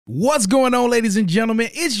What's going on, ladies and gentlemen?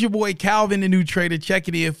 It's your boy Calvin, the new trader,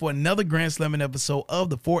 checking in for another Grand Slamming episode of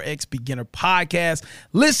the FOREX Beginner Podcast.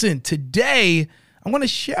 Listen, today I'm going to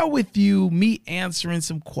share with you me answering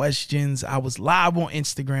some questions. I was live on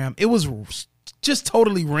Instagram. It was just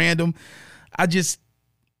totally random. I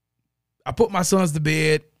put my sons to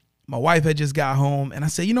bed. My wife had just got home, and I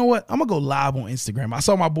said, you know what? I'm going to go live on Instagram. I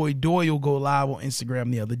saw my boy Doyle go live on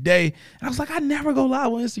Instagram the other day, and I was like, I never go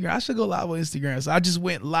live on Instagram. I should go live on Instagram. So I just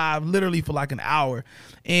went live literally for like an hour,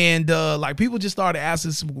 and people just started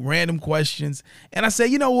asking some random questions, and I said,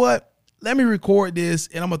 you know what? Let me record this,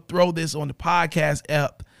 and I'm going to throw this on the podcast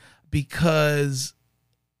app because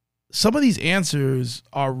some of these answers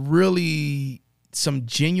are really some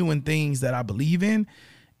genuine things that I believe in,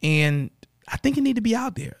 and I think it need to be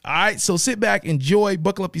out there. All right, so sit back, enjoy,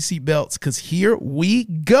 buckle up your seatbelts, because here we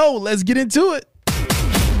go. Let's get into it.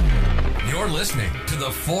 You're listening to the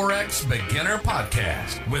FOREX Beginner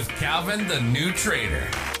Podcast with Calvin, the new trader.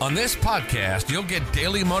 On this podcast, you'll get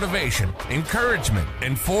daily motivation, encouragement,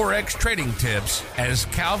 and FOREX trading tips as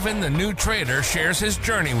Calvin, the new trader, shares his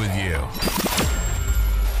journey with you.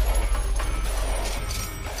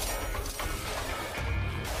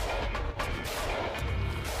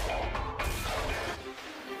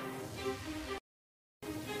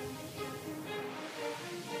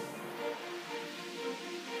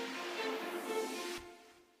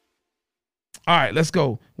 All right, let's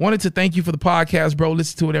go. Wanted to thank you for the podcast, bro.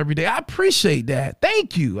 Listen to it every day. I appreciate that.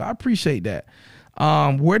 Thank you. I appreciate that.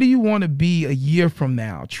 Where do you want to be a year from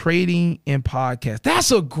now? Trading and podcast. That's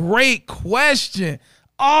a great question.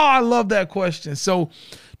 Oh, I love that question. So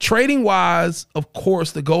trading wise, of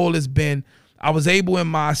course, the goal has been, I was able in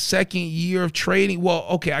my second year of trading. Well,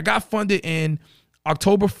 okay, I got funded in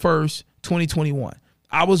October 1st, 2021.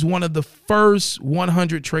 I was one of the first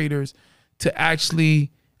 100 traders to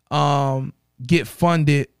actually get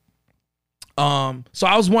funded. So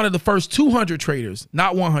I was one of the first 200 traders,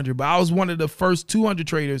 not 100, but I was one of the first 200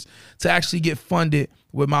 traders to actually get funded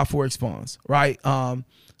with my FOREX funds, right? To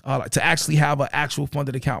actually have an actual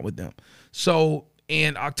funded account with them. So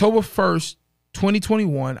in October 1st,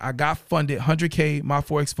 2021, I got funded 100K, my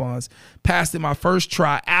FOREX funds, passed it my first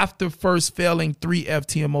try after first failing 3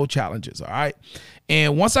 FTMO challenges, all right?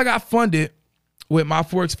 And once I got funded with my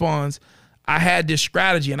FOREX funds, I had this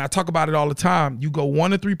strategy, and I talk about it all the time. You go 1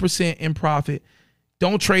 to 3% in profit.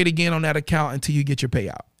 Don't trade again on that account until you get your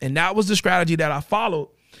payout. And that was the strategy that I followed.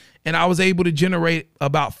 And I was able to generate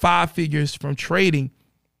about 5 figures from trading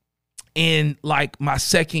in like my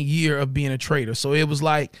second year of being a trader. So it was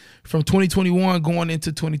like from 2021 going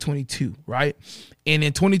into 2022, right? And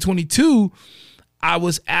in 2022, I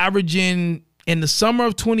was averaging, in the summer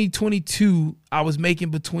of 2022, I was making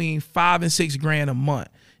between $5 and $6 grand a month,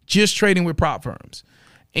 just trading with prop firms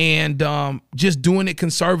and just doing it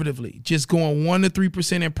conservatively, just going 1 to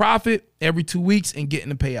 3% in profit every 2 weeks and getting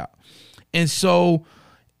the payout. And so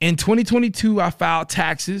in 2022, I filed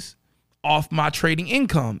taxes off my trading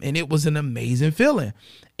income, and it was an amazing feeling.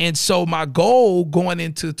 And so my goal going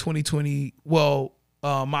into 2020,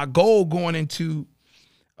 my goal going into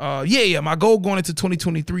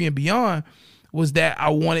 2023 and beyond was that I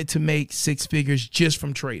wanted to make 6 figures just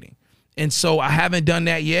from trading. And so I haven't done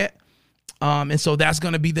that yet. And so that's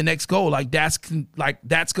going to be the next goal. That's going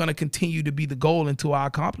to continue to be the goal until I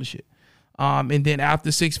accomplish it. And then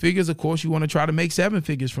after 6 figures, of course, you want to try to make 7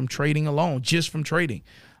 figures from trading alone, just from trading.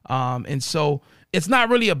 And so it's not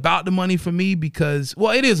really about the money for me because,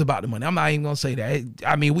 well, it is about the money. I'm not even going to say that.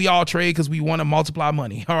 I mean, we all trade because we want to multiply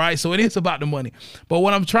money. All right. So it is about the money. But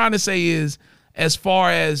what I'm trying to say is, as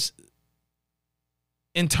far as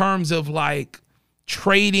in terms of like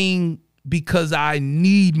trading because I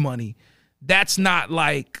need money, that's not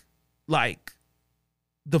like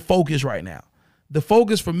the focus right now. The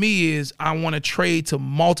focus for me is I want to trade to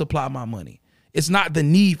multiply my money. It's not the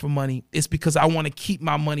need for money. It's because I want to keep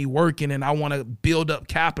my money working and I want to build up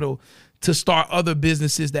capital to start other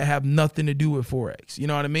businesses that have nothing to do with Forex. You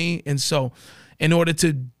know what I mean? And so in order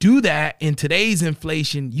to do that in today's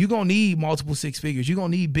inflation, you're going to need multiple 6 figures. You're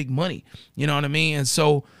going to need big money. You know what I mean? And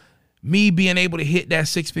so me being able to hit that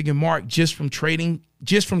 6-figure mark just from trading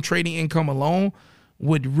income alone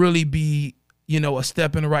would really be, a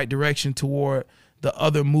step in the right direction toward the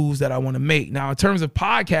other moves that I want to make. Now, in terms of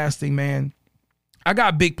podcasting, man, I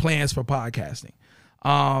got big plans for podcasting.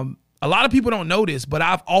 A lot of people don't know this, but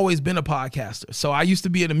I've always been a podcaster. So I used to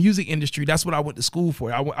be in the music industry. That's what I went to school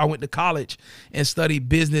for. I went to college and studied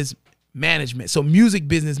business management. So music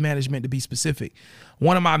business management, to be specific.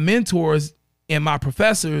 One of my mentors and my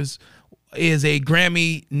professors is a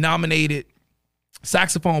Grammy-nominated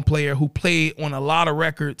saxophone player who played on a lot of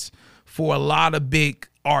records for a lot of big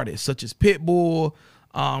artists such as Pitbull,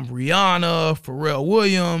 Rihanna, Pharrell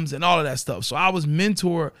Williams, and all of that stuff. So I was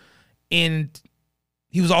mentored, and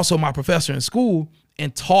he was also my professor in school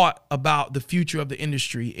and taught about the future of the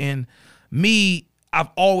industry. And me, I've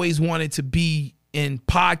always wanted to be in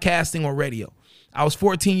podcasting or radio. I was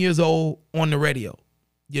 14 years old on the radio,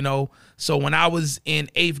 you know. So when I was in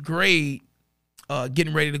 8th grade,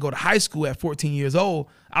 getting ready to go to high school at 14 years old,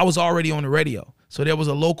 I was already on the radio. So there was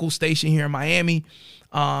a local station here in Miami,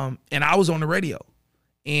 and I was on the radio.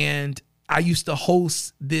 And I used to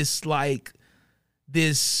host this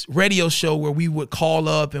radio show where we would call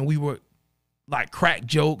up and we would like crack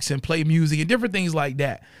jokes and play music and different things like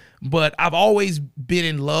that. But I've always been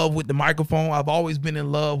in love with the microphone. I've always been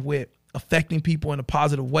in love with affecting people in a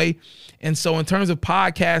positive way. And so in terms of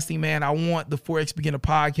podcasting, man, I want the FOREX Beginner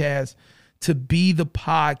Podcast to be the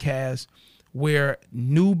podcast where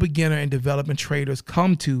new beginner and development traders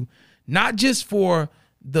come to, not just for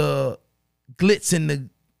the glitz and the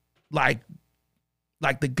like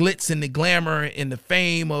the glitz and the glamour and the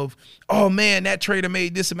fame of, oh man, that trader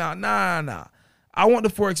made this amount. Nah. I want the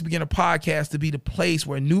FOREX Beginner Podcast to be the place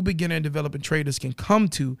where new beginner and developing traders can come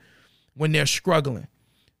to when they're struggling.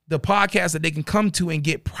 The podcast that they can come to and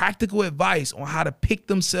get practical advice on how to pick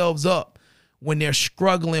themselves up when they're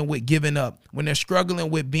struggling with giving up, when they're struggling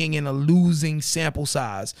with being in a losing sample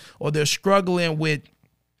size, or they're struggling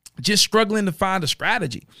to find a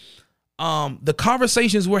strategy. The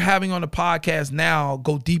conversations we're having on the podcast now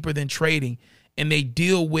go deeper than trading, and they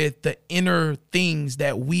deal with the inner things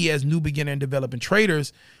that we as new beginner and developing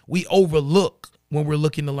traders, we overlook when we're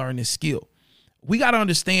looking to learn this skill. We got to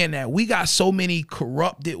understand that we got so many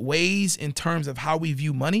corrupted ways in terms of how we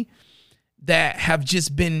view money that have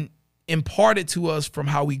just been imparted to us from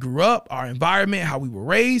how we grew up, our environment, how we were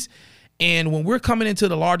raised. And when we're coming into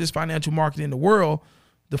the largest financial market in the world,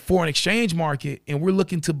 the foreign exchange market, and we're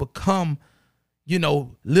looking to become, you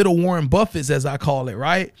know, little Warren Buffetts, as I call it,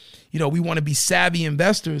 right? You know, we want to be savvy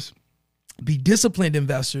investors, be disciplined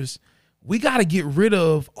investors. We got to get rid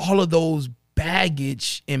of all of those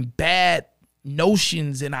baggage and bad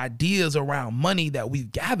notions and ideas around money that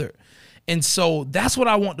we've gathered. And so that's what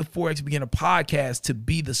I want the FOREX Beginner Podcast to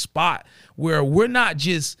be, the spot where we're not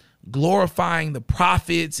just glorifying the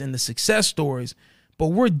profits and the success stories, but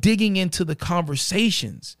we're digging into the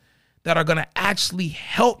conversations that are going to actually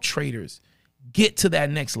help traders get to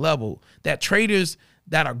that next level, that traders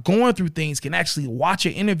that are going through things can actually watch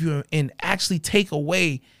an interview and actually take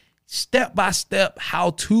away step-by-step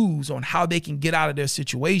how-tos on how they can get out of their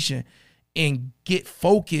situation and get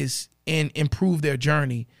focused and improve their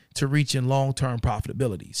journey to reaching long-term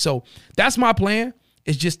profitability. So that's my plan,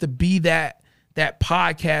 is just to be that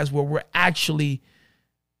podcast where we're actually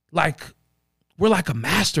we're like a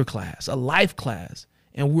master class, a life class,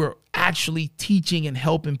 and we're actually teaching and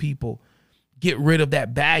helping people get rid of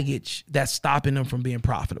that baggage that's stopping them from being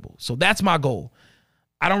profitable. So that's my goal.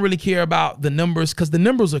 I don't really care about the numbers, because the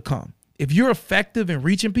numbers will come. If you're effective in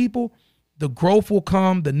reaching people, the growth will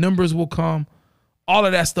come, the numbers will come, all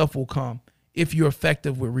of that stuff will come if you're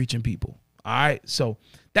effective with reaching people. All right. So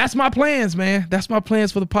that's my plans, man. That's my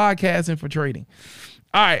plans for the podcast and for trading.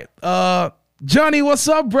 All right. Johnny, what's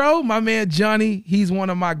up, bro? My man, Johnny, he's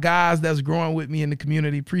one of my guys that's growing with me in the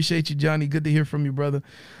community. Appreciate you, Johnny. Good to hear from you, brother.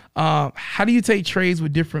 How do you take trades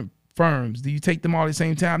with different firms? Do you take them all at the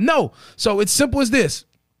same time? No. So it's simple as this.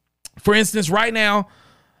 For instance, right now,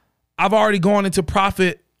 I've already gone into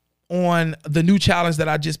profit on the new challenge that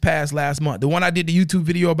I just passed last month. The one I did the YouTube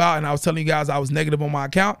video about, and I was telling you guys I was negative on my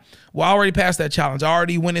account. Well, I already passed that challenge. I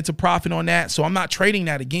already went into profit on that. So I'm not trading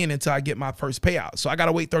that again until I get my first payout. So I got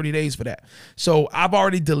to wait 30 days for that. So I've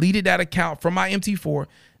already deleted that account from my MT4.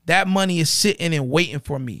 That money is sitting and waiting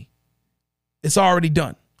for me. It's already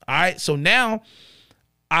done. All right. So now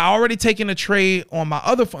I already taken a trade on my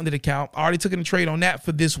other funded account. I already took a trade on that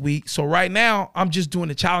for this week. So right now I'm just doing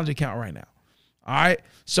the challenge account right now. All right.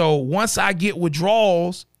 So once I get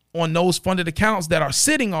withdrawals on those funded accounts that are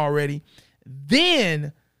sitting already,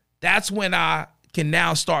 then that's when I can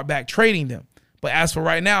now start back trading them. But as for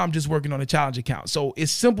right now, I'm just working on the challenge account. So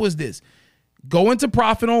it's simple as this. Go into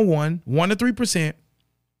profit on 1 to 3%.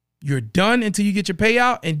 You're done until you get your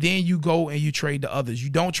payout, and then you go and you trade the others. You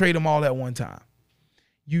don't trade them all at one time.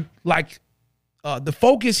 The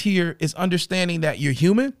focus here is understanding that you're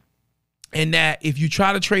human, and that if you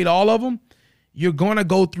try to trade all of them, you're going to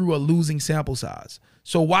go through a losing sample size.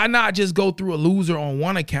 So why not just go through a loser on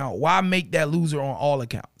one account? Why make that loser on all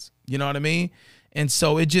accounts? You know what I mean? And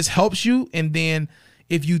so it just helps you. And then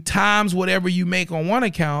if you times whatever you make on one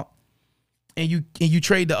account and you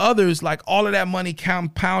trade the others, like all of that money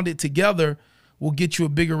compounded together will get you a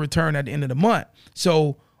bigger return at the end of the month.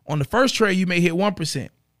 So on the first trade, you may hit 1%.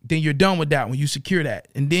 Then you're done with that when you secure that.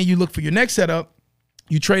 And then you look for your next setup.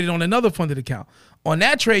 You trade it on another funded account. On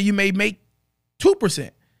that trade, you may make 2%.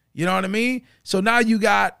 You know what I mean? So now you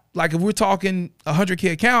got, like, if we're talking a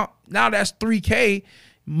 100K account, now that's 3K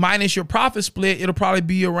minus your profit split. It'll probably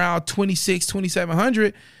be around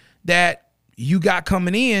 2,700 that you got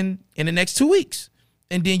coming in the next 2 weeks.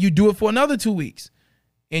 And then you do it for another 2 weeks.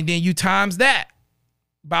 And then you times that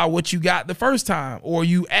by what you got the first time, or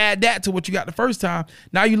you add that to what you got the first time.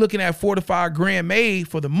 Now you're looking at $4 to $5 grand made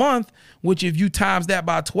for the month, which if you times that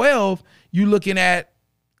by 12, you're looking at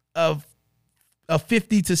a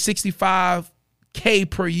 50 to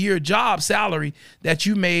 65K per year job salary that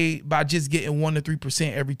you made by just getting 1 to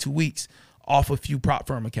 3% every 2 weeks off a few prop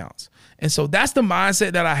firm accounts. And so that's the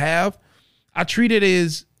mindset that I have. I treat it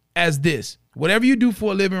as this. Whatever you do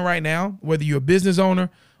for a living right now, whether you're a business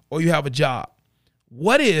owner or you have a job,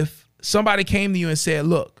 what if somebody came to you and said,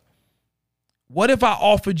 look, what if I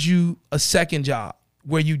offered you a second job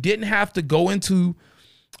where you didn't have to go into,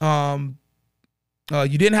 you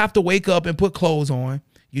didn't have to wake up and put clothes on.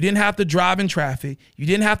 You didn't have to drive in traffic. You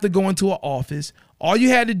didn't have to go into an office. All you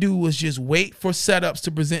had to do was just wait for setups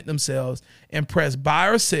to present themselves and press buy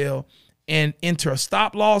or sell and enter a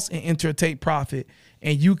stop loss and enter a take profit.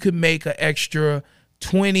 And you could make an extra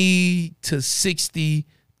 $20,000 to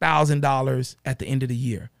 $60,000 at the end of the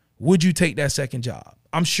year. Would you take that second job?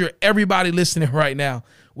 I'm sure everybody listening right now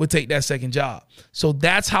would take that second job. So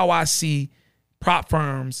that's how I see prop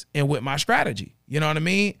firms and with my strategy. You know what I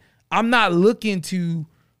mean? I'm not looking to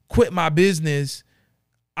quit my business.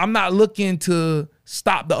 I'm not looking to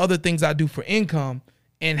stop the other things I do for income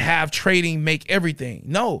and have trading make everything.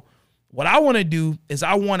 No, what I want to do is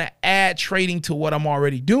I want to add trading to what I'm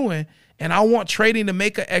already doing. And I want trading to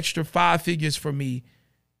make an extra 5 figures for me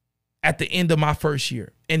at the end of my first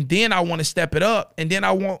year. And then I want to step it up. And then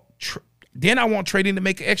I want trading to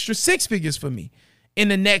make an extra 6 figures for me in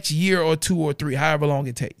the next year or 2 or 3, however long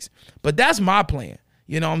it takes. But that's my plan.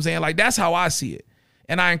 You know what I'm saying? Like, that's how I see it.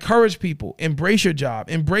 And I encourage people, embrace your job,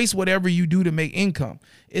 embrace whatever you do to make income.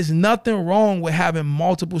 It's nothing wrong with having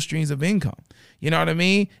multiple streams of income. You know what I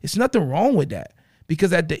mean? It's nothing wrong with that,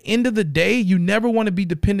 because at the end of the day, you never want to be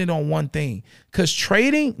dependent on one thing. Because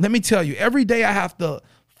trading, let me tell you, every day I have to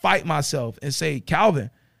fight myself and say, Calvin,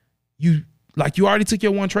 you already took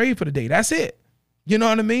your one trade for the day. That's it. You know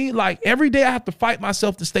what I mean? Like, every day I have to fight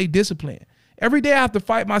myself to stay disciplined. Every day I have to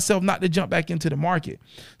fight myself not to jump back into the market.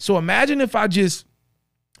 So imagine if I just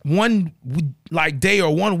one day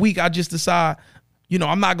or 1 week, I just decide,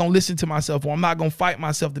 I'm not going to listen to myself, or I'm not going to fight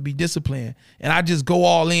myself to be disciplined. And I just go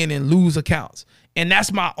all in and lose accounts. And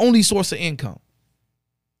that's my only source of income.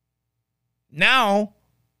 Now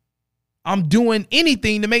I'm doing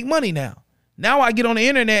anything to make money now. Now I get on the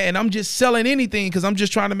internet and I'm just selling anything because I'm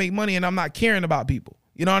just trying to make money and I'm not caring about people.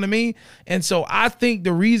 You know what I mean? And so I think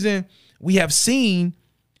the reason we have seen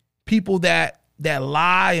people that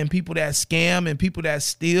lie and people that scam and people that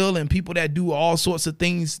steal and people that do all sorts of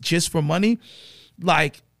things just for money,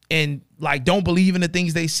 don't believe in the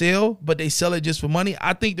things they sell, but they sell it just for money.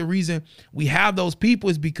 I think the reason we have those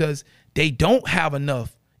people is because they don't have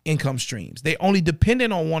enough income streams. They only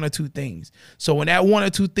dependent on 1 or 2 things. So when that 1 or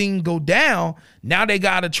 2 things go down, now they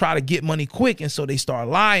got to try to get money quick. And so they start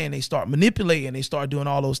lying, they start manipulating, they start doing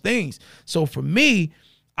all those things. So for me,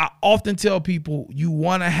 I often tell people, you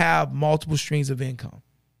want to have multiple streams of income.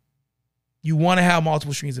 You want to have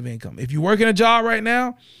multiple streams of income. If you work in a job right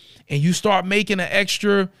now and you start making an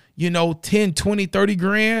extra, 10, 20, 30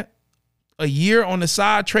 grand a year on the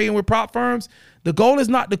side trading with prop firms, the goal is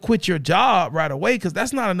not to quit your job right away, because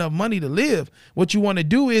that's not enough money to live. What you want to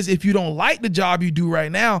do is, if you don't like the job you do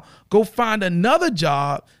right now, go find another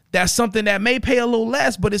job that's something that may pay a little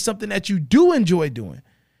less, but it's something that you do enjoy doing.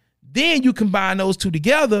 Then you combine those two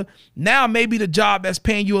together. Now maybe the job that's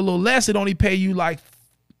paying you a little less, it only pay you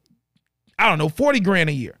 40 grand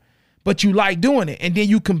a year, but you like doing it. And then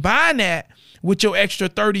you combine that with your extra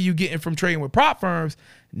 30 you getting from trading with prop firms.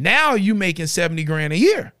 Now you making 70 grand a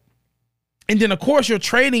year. And then, of course, your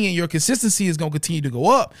trading and your consistency is going to continue to go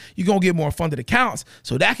up. You're going to get more funded accounts.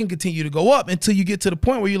 So that can continue to go up until you get to the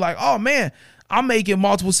point where you're like, oh, man, I'm making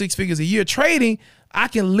multiple 6 figures a year trading. I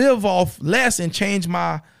can live off less and change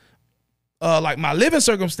my my living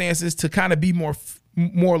circumstances to kind of be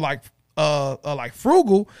more like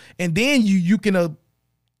frugal. And then you can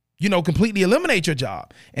completely eliminate your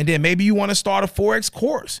job. And then maybe you want to start a Forex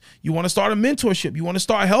course. You want to start a mentorship. You want to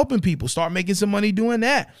start helping people, start making some money doing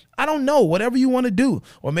that. I don't know, whatever you want to do.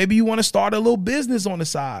 Or maybe you want to start a little business on the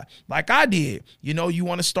side like I did. You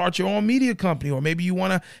want to start your own media company, or maybe you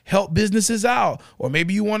want to help businesses out, or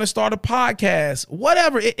maybe you want to start a podcast,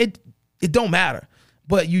 whatever. It don't matter.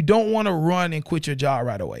 But you don't want to run and quit your job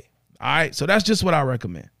right away. All right. So that's just what I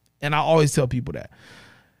recommend. And I always tell people that.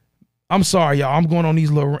 I'm sorry, y'all. I'm going on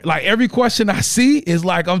these little, like every question I see is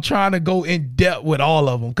like I'm trying to go in depth with all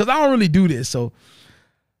of them because I don't really do this. So,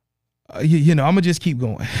 I'm going to just keep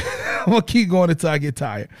going. I'm going to keep going until I get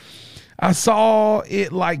tired. I saw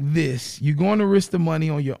it like this. You're going to risk the money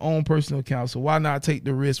on your own personal account, so why not take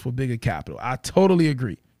the risk for bigger capital? I totally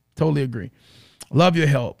agree. Totally agree. Love your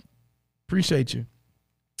help. Appreciate you.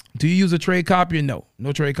 Do you use a trade copier? No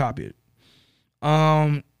trade copier.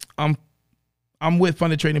 I'm with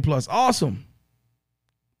Funded Trading Plus. Awesome.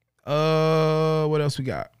 What else we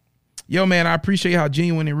got? Yo, man, I appreciate how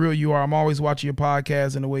genuine and real you are. I'm always watching your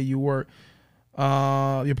podcast and the way you work.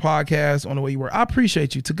 Your podcast on the way you work. I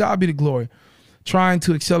appreciate you. To God be the glory. Trying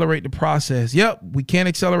to accelerate the process. Yep, we can't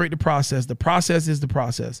accelerate the process. The process is the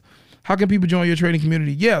process. How can people join your trading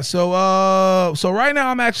community? Yeah, so right now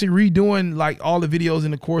I'm actually redoing like all the videos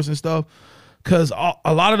in the course and stuff. Because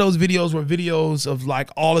a lot of those videos were videos of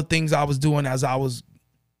like all the things I was doing as I was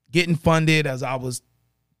getting funded, as I was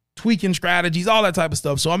tweaking strategies, all that type of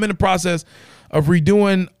stuff. So I'm in the process of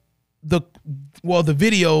redoing the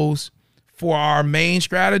videos for our main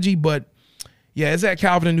strategy. But yeah, it's at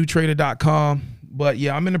calvinthenewtrader.com. But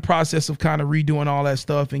yeah, I'm in the process of kind of redoing all that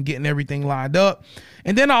stuff and getting everything lined up.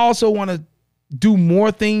 And then I also want to do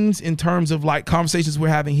more things in terms of like conversations we're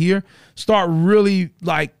having here. Start really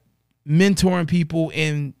like mentoring people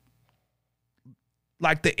in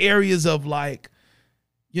like the areas of like,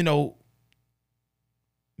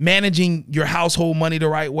 managing your household money the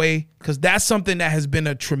right way. Cause that's something that has been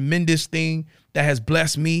a tremendous thing that has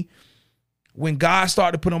blessed me. When God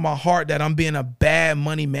started to put on my heart that I'm being a bad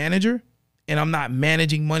money manager and I'm not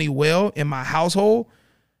managing money well in my household,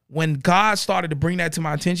 when God started to bring that to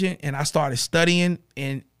my attention and I started studying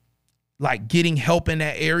and like getting help in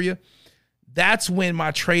that area, that's when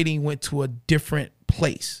my trading went to a different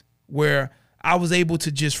place where I was able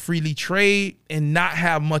to just freely trade and not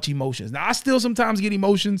have much emotions. Now, I still sometimes get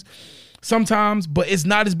emotions sometimes, but it's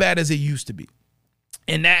not as bad as it used to be.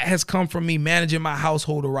 And that has come from me managing my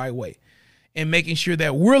household the right way and making sure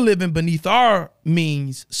that we're living beneath our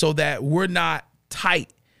means so that we're not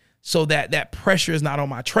tight, so that that pressure is not on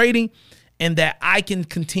my trading and that I can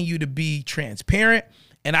continue to be transparent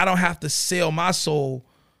and I don't have to sell my soul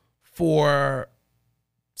for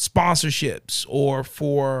sponsorships or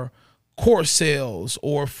for course sales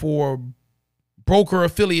or for broker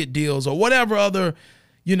affiliate deals or whatever other,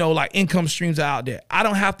 like income streams are out there. I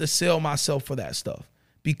don't have to sell myself for that stuff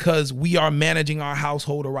because we are managing our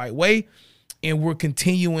household the right way and we're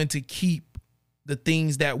continuing to keep the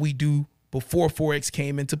things that we do before Forex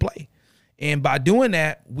came into play. And by doing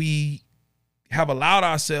that, we have allowed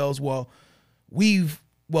ourselves, I've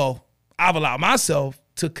allowed myself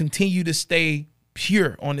to continue to stay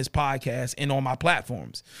pure on this podcast and on my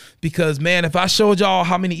platforms. Because, man, if I showed y'all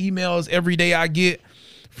how many emails every day I get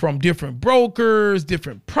from different brokers,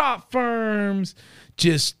 different prop firms,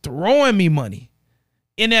 just throwing me money,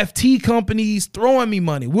 NFT companies throwing me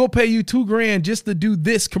money. We'll pay you $2,000 just to do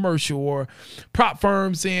this commercial, or prop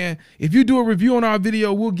firms saying, if you do a review on our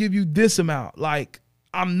video, we'll give you this amount. Like,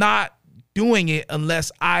 I'm not doing it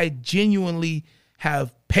unless I genuinely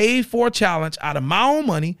have paid for a challenge out of my own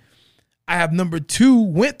money. I have, number two,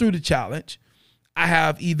 went through the challenge. I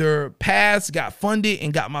have either passed, got funded,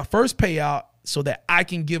 and got my first payout so that I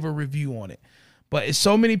can give a review on it. But it's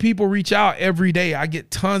so many people reach out every day. I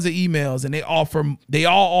get tons of emails and they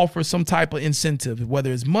all offer some type of incentive,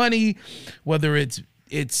 whether it's money, whether it's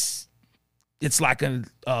like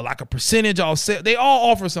a percentage I'll say. They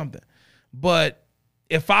all offer something. But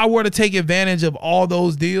if I were to take advantage of all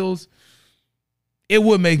those deals, it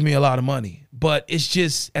would make me a lot of money. But it's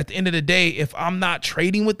just, at the end of the day, if I'm not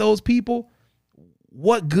trading with those people,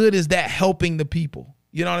 what good is that helping the people?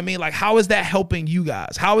 You know what I mean? Like, how is that helping you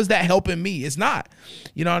guys? How is that helping me? It's not.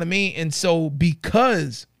 You know what I mean? And so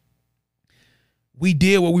because we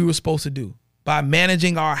did what we were supposed to do by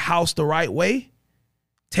managing our house the right way,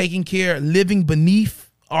 taking care, living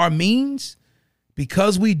beneath our means,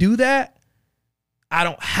 because we do that, I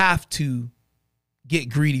don't have to get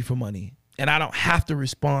greedy for money. And I don't have to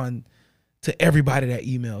respond to everybody that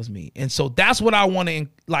emails me. And so that's what I want to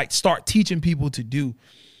start teaching people to do.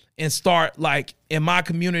 And start in my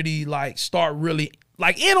community, start really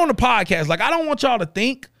in on the podcast. I don't want y'all to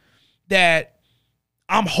think that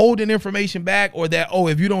I'm holding information back, or that, oh,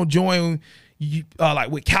 if you don't join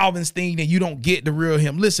like with Calvin's thing, then you don't get the real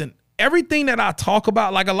him. Listen, everything that I talk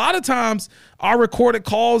about, like a lot of times our recorded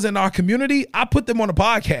calls in our community, I put them on the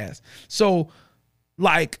podcast. So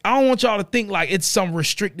like, I don't want y'all to think like it's some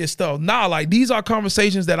restricted stuff. Nah, like these are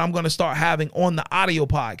conversations that I'm going to start having on the audio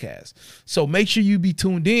podcast. So make sure you be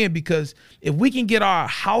tuned in, because if we can get our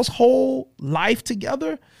household life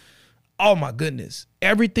together, oh my goodness,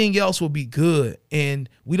 everything else will be good. And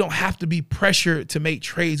we don't have to be pressured to make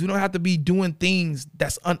trades. We don't have to be doing things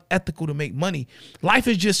that's unethical to make money. Life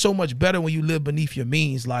is just so much better when you live beneath your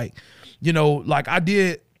means. Like, you know, like I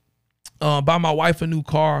did buy my wife a new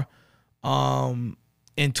car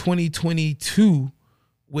in 2022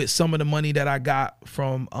 with some of the money that I got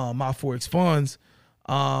from my FOREX funds.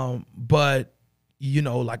 But, you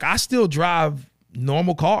know, like I still drive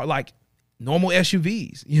normal car, like normal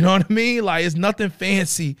SUVs. You know what I mean? Like it's nothing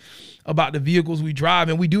fancy about the vehicles we drive,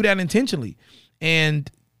 and we do that intentionally. And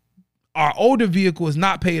our older vehicle is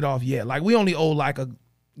not paid off yet. Like we only owe like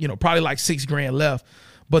probably like $6,000 left.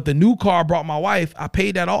 But the new car I brought my wife, I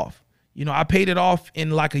paid that off. You know, I paid it off in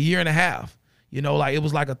like a year and a half. You know, like it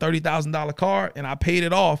was like a $30,000 car, and I paid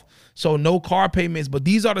it off. So no car payments. But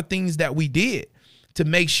these are the things that we did to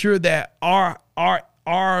make sure that our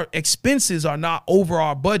expenses are not over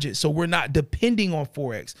our budget. So we're not depending on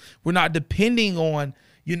FOREX. We're not depending on,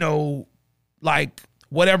 you know, like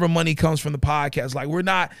whatever money comes from the podcast. Like we're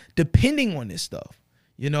not depending on this stuff,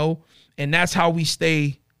 you know, and that's how we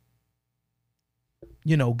stay,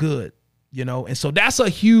 you know, good. You know, and so that's a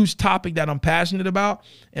huge topic that I'm passionate about.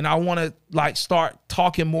 And I want to like start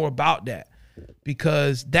talking more about that,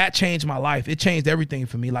 because that changed my life. It changed everything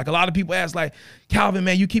for me. Like a lot of people ask like, Calvin,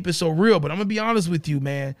 man, you keep it so real. But I'm gonna be honest with you,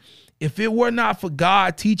 man. If it were not for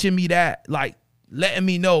God teaching me that, like letting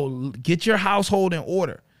me know, get your household in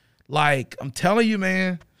order. Like I'm telling you,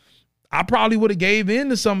 man, I probably would have gave in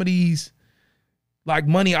to some of these like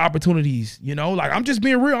money opportunities, you know, like I'm just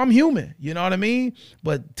being real. I'm human, you know what I mean?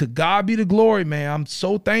 But to God be the glory, man. I'm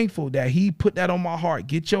so thankful that he put that on my heart.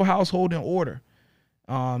 Get your household in order.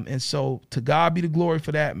 And so to God be the glory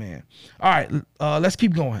for that, man. All right, let's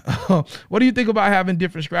keep going. What do you think about having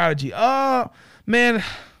different strategy? Man,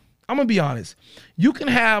 I'm gonna be honest. You can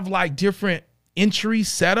have like different entry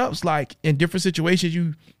setups, like in different situations,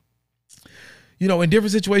 you know, in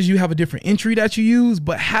different situations, you have a different entry that you use,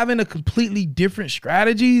 but having a completely different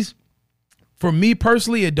strategies, for me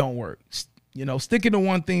personally, it don't work. You know, sticking to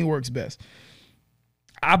one thing works best.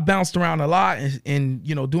 I've bounced around a lot and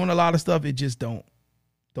you know, doing a lot of stuff, it just don't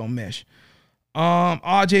mesh.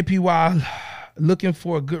 RJPY, looking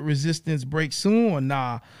for a good resistance break soon or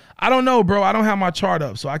nah? I don't know, bro. I don't have my chart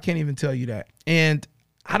up, so I can't even tell you that. And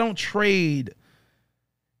I don't trade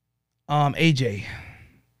AJ.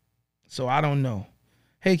 So I don't know.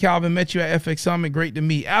 Hey, Calvin, met you at FX Summit. Great to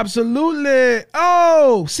meet. Absolutely.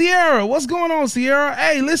 Oh, Sierra. What's going on, Sierra?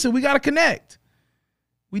 Hey, listen, we got to connect.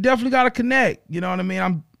 We definitely got to connect. You know what I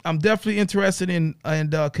mean? I'm definitely interested in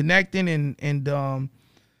connecting and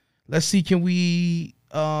let's see, can we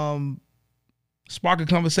spark a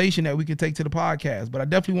conversation that we can take to the podcast? But I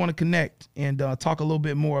definitely want to connect and talk a little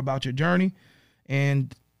bit more about your journey,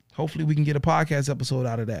 and hopefully we can get a podcast episode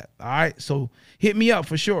out of that. All right. So hit me up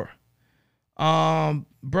for sure.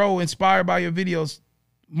 Bro, inspired by your videos,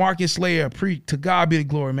 Marcus Slayer, to God be the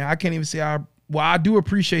glory, man. I can't even say I do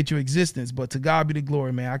appreciate your existence, but to God be the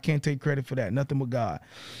glory, man. I can't take credit for that. Nothing but God.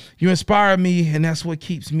 You inspire me, and that's what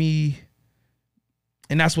keeps me.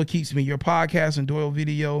 Your podcast and Doyle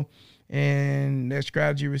video and their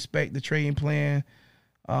strategy, respect the trading plan.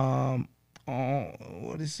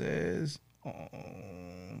 What it says.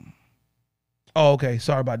 Oh, okay.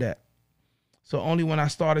 Sorry about that. So only when I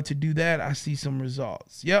started to do that, I see some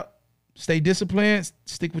results. Yep. Stay disciplined.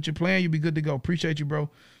 Stick with your plan. You'll be good to go. Appreciate you, bro.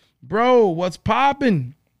 Bro, what's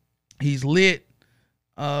popping? He's lit.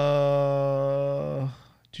 Do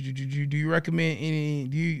you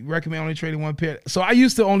recommend only trading one pair? So I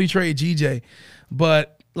used to only trade GJ,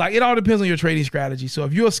 but like it all depends on your trading strategy. So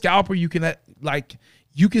if you're a scalper, you can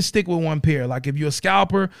stick with one pair. Like if you're a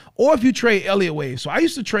scalper, or if you trade Elliott waves. So I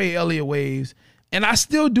used to trade Elliott waves. And I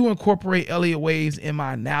still do incorporate Elliott waves in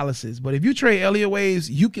my analysis. But if you trade Elliott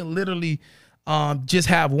waves, you can literally just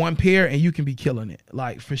have one pair and you can be killing it.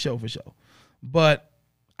 Like for sure. But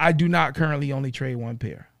I do not currently only trade one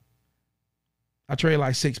pair. I trade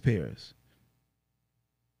like 6 pairs.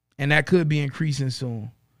 And that could be increasing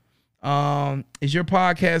soon. Is your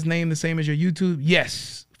podcast name the same as your YouTube?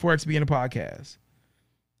 Yes. FOREX being a podcast.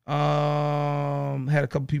 Had a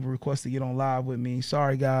couple people request to get on live with me.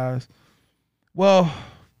 Sorry, guys. Well,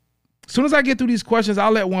 As soon as I get through these questions,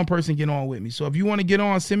 I'll let one person get on with me. So if you want to get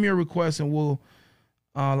on, send me a request and we'll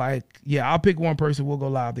I'll pick one person. We'll go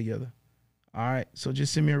live together. All right. So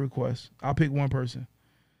just send me a request. I'll pick one person.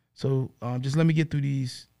 So just let me get through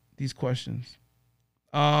these questions.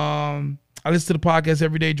 I listen to the podcast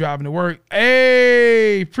every day driving to work.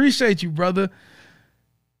 Hey, appreciate you, brother.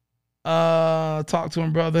 Talk to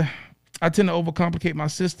him, brother. I tend to overcomplicate my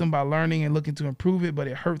system by learning and looking to improve it, but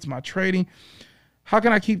it hurts my trading. How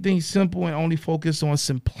can I keep things simple and only focus on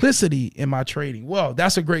simplicity in my trading? Well,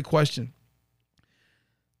 that's a great question.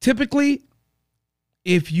 Typically,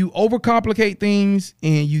 if you overcomplicate things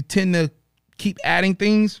and you tend to keep adding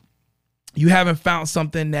things, you haven't found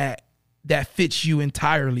something that fits you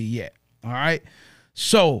entirely yet. All right.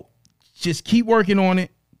 So just keep working on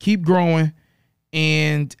it, keep growing.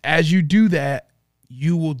 And as you do that,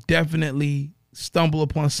 you will definitely stumble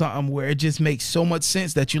upon something where it just makes so much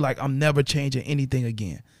sense that you're like, I'm never changing anything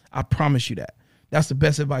again. I promise you that. That's the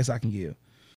best advice I can give.